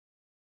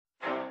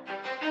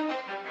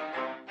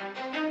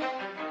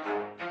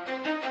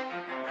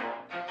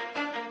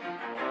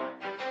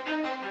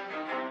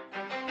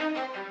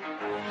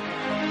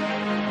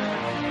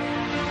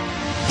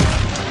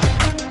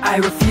I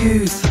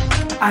refuse,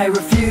 I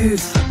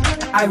refuse,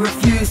 I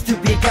refuse to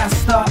be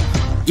gassed up.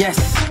 Yes,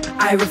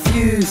 I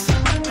refuse,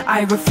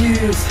 I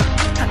refuse,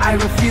 I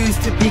refuse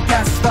to be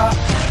gassed up.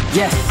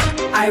 Yes,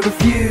 I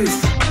refuse,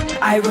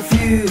 I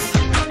refuse,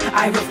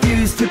 I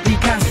refuse to be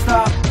gassed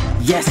up.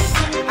 Yes,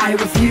 I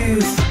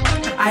refuse,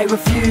 I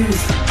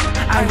refuse,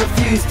 I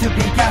refuse to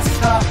be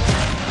gassed up.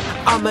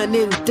 I'm an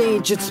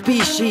endangered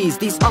species.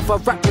 These other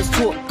rappers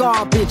talk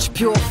garbage,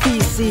 pure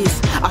feces.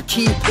 I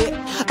keep it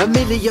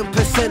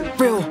 1,000,000%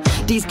 real.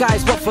 These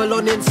guys waffle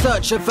on in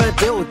search of a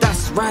deal.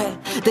 That's right,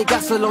 they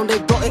gas along, they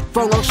got it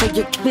wrong. I'll show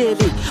you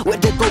clearly where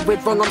they go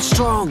with wrong. I'm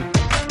strong,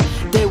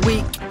 they're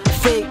weak.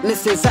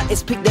 Fakeness is at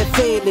its peak, they're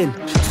failing.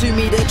 To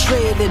me they're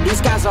trailing,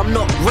 these guys I'm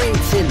not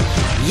rating.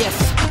 Yes,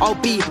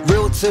 I'll be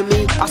real to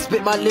me. I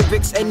spit my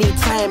lyrics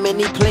anytime,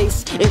 any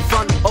place, in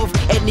front of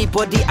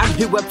anybody and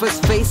whoever's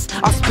face.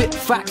 I spit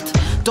fact,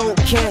 don't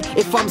care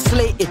if I'm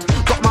slated.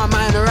 Got my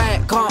mind right,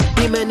 can't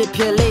be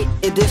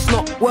manipulated. It's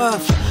not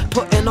worth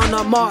putting on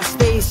a mask,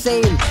 stay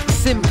sane.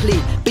 Simply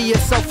be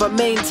yourself and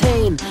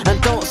maintain,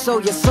 and don't sell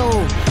your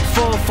soul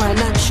for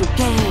financial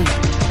gain.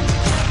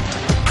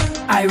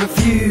 I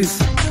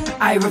refuse,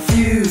 I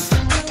refuse,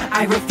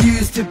 I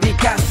refuse to be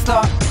gassed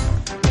up.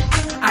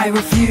 I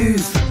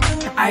refuse,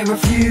 I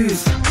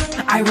refuse,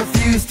 I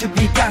refuse to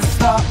be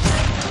gassed up.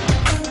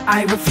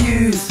 I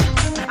refuse,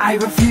 I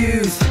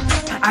refuse,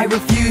 I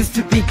refuse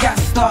to be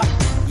gassed up.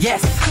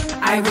 Yes,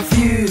 I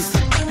refuse,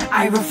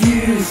 I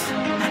refuse,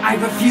 I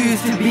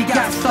refuse to be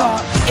gassed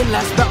up. In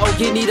life's battle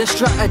you need a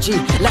strategy,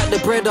 like the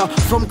brother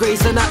from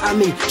Grey's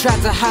Anatomy. Try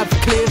to have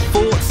clear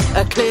thoughts,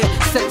 a clear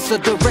sense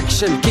of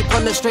direction. Keep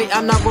on the straight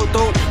and narrow,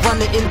 don't run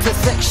the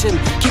intersection.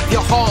 Keep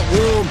your heart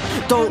warm,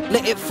 don't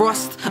let it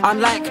frost.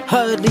 Unlike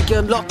Hurley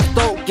and Locke,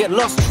 don't get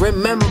lost.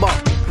 Remember,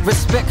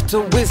 respect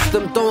and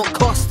wisdom don't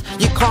cost.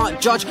 You can't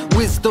judge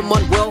wisdom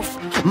on wealth.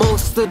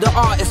 Most of the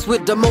artists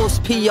with the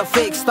most P are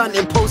fake,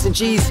 stunting, posing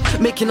G's,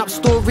 making up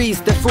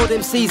stories. They're fraud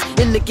MCs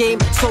in the game,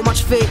 so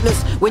much fakeness.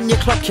 When you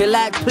clock your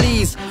lag,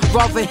 please,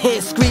 rather hear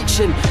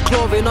screeching,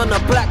 clawing on a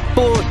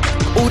blackboard.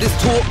 All this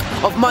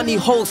talk of money,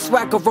 whole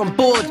swagger on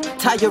board,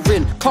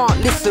 tiring, can't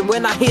listen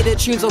when I hear their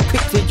tunes, I'm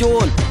quick to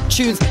yawn.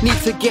 Tunes need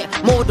to get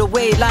mowed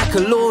away like a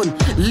lawn.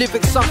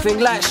 Lyrics something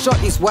like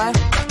shotties, why?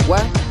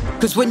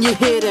 Cause when you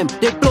hear them,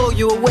 they blow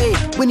you away.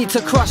 We need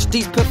to crush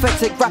these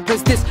pathetic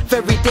rappers this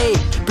very day.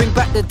 Bring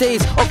back the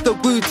days of the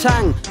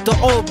Wu-Tang, the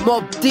old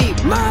Mob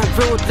Deep. Man,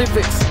 real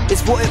lyrics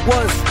is what it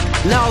was.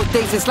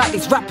 Nowadays it's like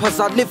these rappers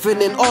are living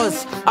in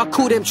Oz. I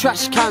call them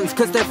trash cans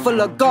cause they're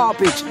full of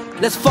garbage.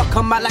 Let's fuck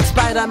 'em out like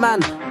Spider-Man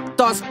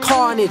does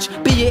carnage.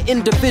 Be an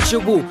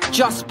individual,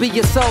 just be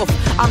yourself.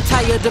 I'm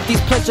tired of these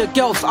pleasure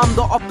girls. I'm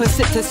the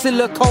opposite to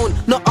silicone,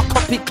 not a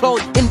copy clone.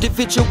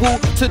 Individual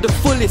to the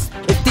fullest.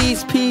 If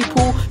these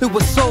people who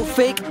were so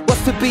fake was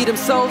to be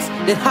themselves,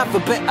 they'd have a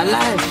better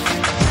life.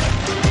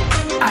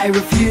 I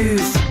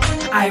refuse,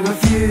 I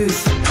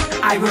refuse,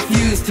 I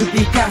refuse to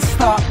be gassed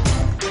up.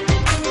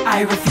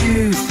 I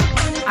refuse,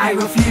 I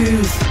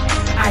refuse,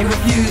 I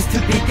refuse to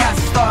be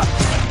gassed up.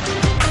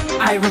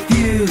 I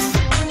refuse,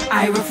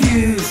 I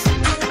refuse,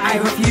 I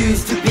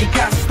refuse to be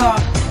gassed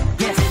up.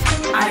 Yes,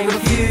 I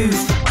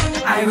refuse,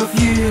 I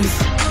refuse,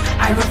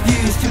 I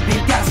refuse to be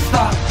gassed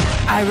up.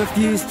 I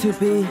refuse to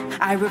be,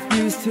 I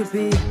refuse to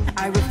be,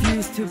 I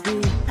refuse to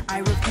be, I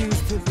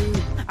refuse to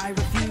be, I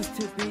refuse to be.